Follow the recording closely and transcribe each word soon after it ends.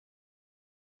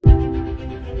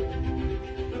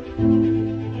Hello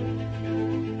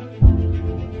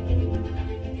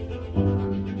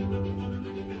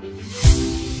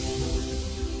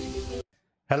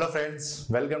friends,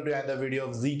 welcome to another video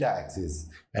of Zeta Axis,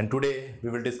 and today we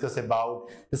will discuss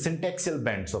about the syntaxial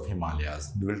bands of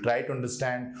Himalayas. We will try to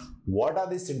understand what are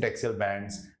these syntaxial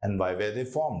bands and why were they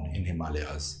formed in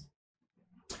Himalayas.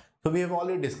 So we have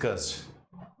already discussed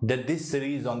that this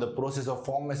series on the process of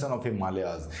formation of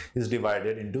Himalayas is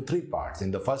divided into three parts.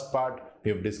 In the first part, we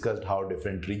have discussed how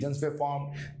different regions were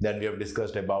formed. Then we have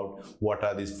discussed about what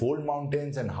are these fold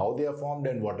mountains and how they are formed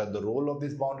and what are the role of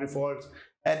these boundary faults.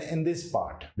 And in this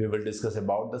part, we will discuss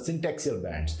about the syntaxial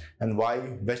bands and why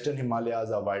Western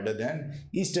Himalayas are wider than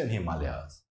Eastern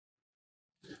Himalayas.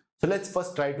 So let's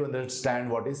first try to understand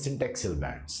what is syntaxial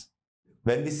bands.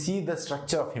 When we see the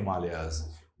structure of Himalayas,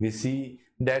 we see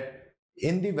that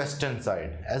in the western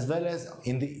side as well as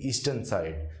in the eastern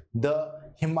side, the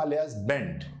Himalayas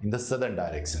bend in the southern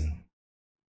direction.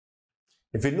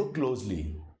 If we look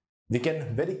closely, we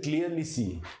can very clearly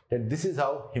see that this is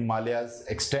how Himalayas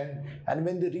extend, and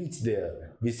when they reach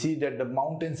there, we see that the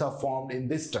mountains are formed in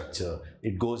this structure.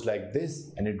 It goes like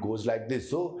this and it goes like this.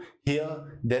 So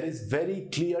here there is very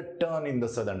clear turn in the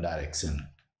southern direction.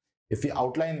 If we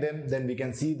outline them, then we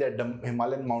can see that the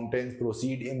Himalayan mountains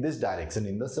proceed in this direction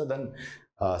in the southern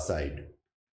side.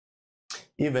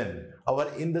 Even our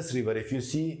Indus river, if you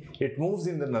see, it moves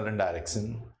in the northern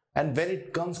direction, and when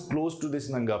it comes close to this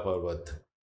Nanga Parvat,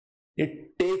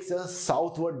 it takes a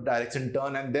southward direction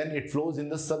turn and then it flows in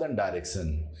the southern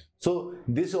direction. So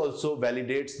this also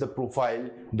validates the profile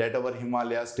that our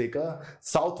Himalayas take a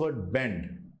southward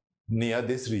bend near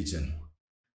this region.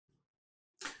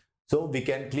 So we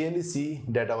can clearly see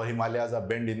that our Himalayas are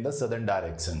bent in the southern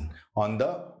direction on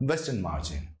the western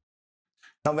margin.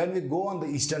 Now when we go on the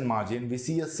eastern margin, we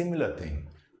see a similar thing.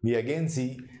 We again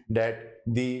see that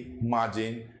the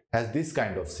margin has this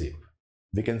kind of shape.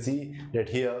 We can see that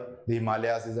here the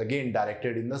Himalayas is again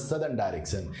directed in the southern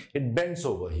direction. It bends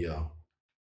over here.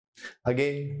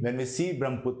 Again, when we see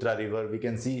Brahmaputra river, we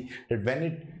can see that when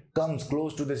it comes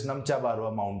close to this Namcha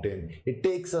Barwa mountain, it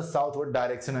takes a southward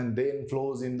direction and then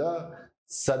flows in the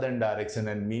southern direction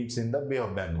and meets in the Bay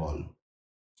of Bengal.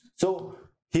 So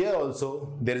here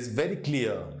also there is very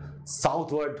clear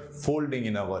southward folding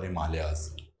in our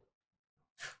Himalayas.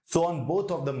 So on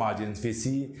both of the margins, we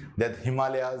see that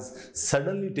Himalayas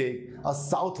suddenly take a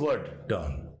southward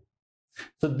turn.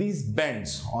 So these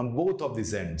bends on both of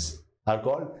these ends are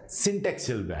called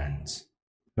syntaxial bands.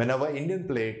 When our Indian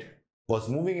plate was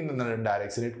moving in the northern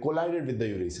direction, it collided with the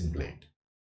Eurasian plate.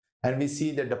 And we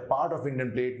see that the part of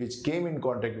Indian plate which came in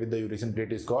contact with the Eurasian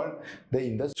plate is called the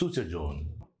Indus-Sucher zone.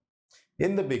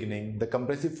 In the beginning, the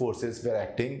compressive forces were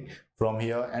acting from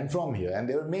here, and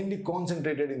they were mainly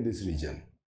concentrated in this region.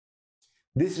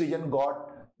 This region got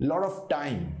a lot of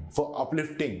time for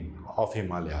uplifting of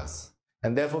Himalayas,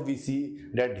 and therefore we see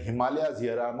that Himalayas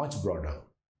here are much broader.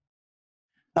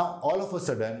 Now all of a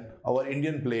sudden our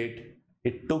Indian plate,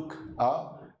 it took a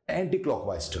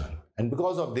anti-clockwise turn, and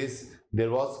because of this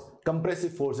there was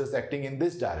compressive forces acting in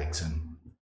this direction,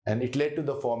 and it led to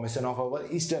the formation of our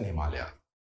eastern Himalaya.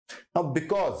 Now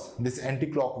because this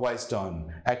anti-clockwise turn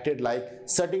acted like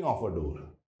shutting off a door,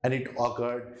 and it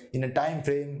occurred in a time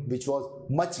frame which was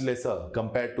much lesser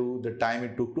compared to the time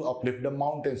it took to uplift the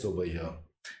mountains over here.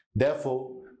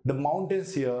 Therefore, the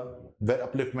mountains here were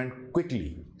upliftment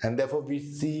quickly, and therefore we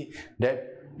see that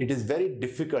it is very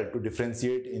difficult to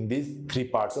differentiate in these three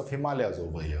parts of Himalayas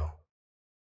over here.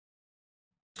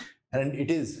 And it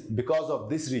is because of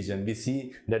this region we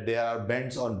see that there are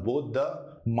bends on both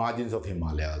the margins of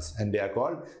Himalayas, and they are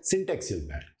called syntaxial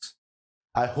bands.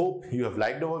 I hope you have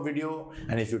liked our video,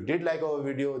 and if you did like our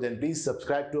video, then please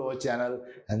subscribe to our channel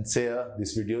and share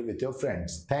this video with your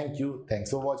friends. Thank you.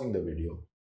 Thanks for watching the video.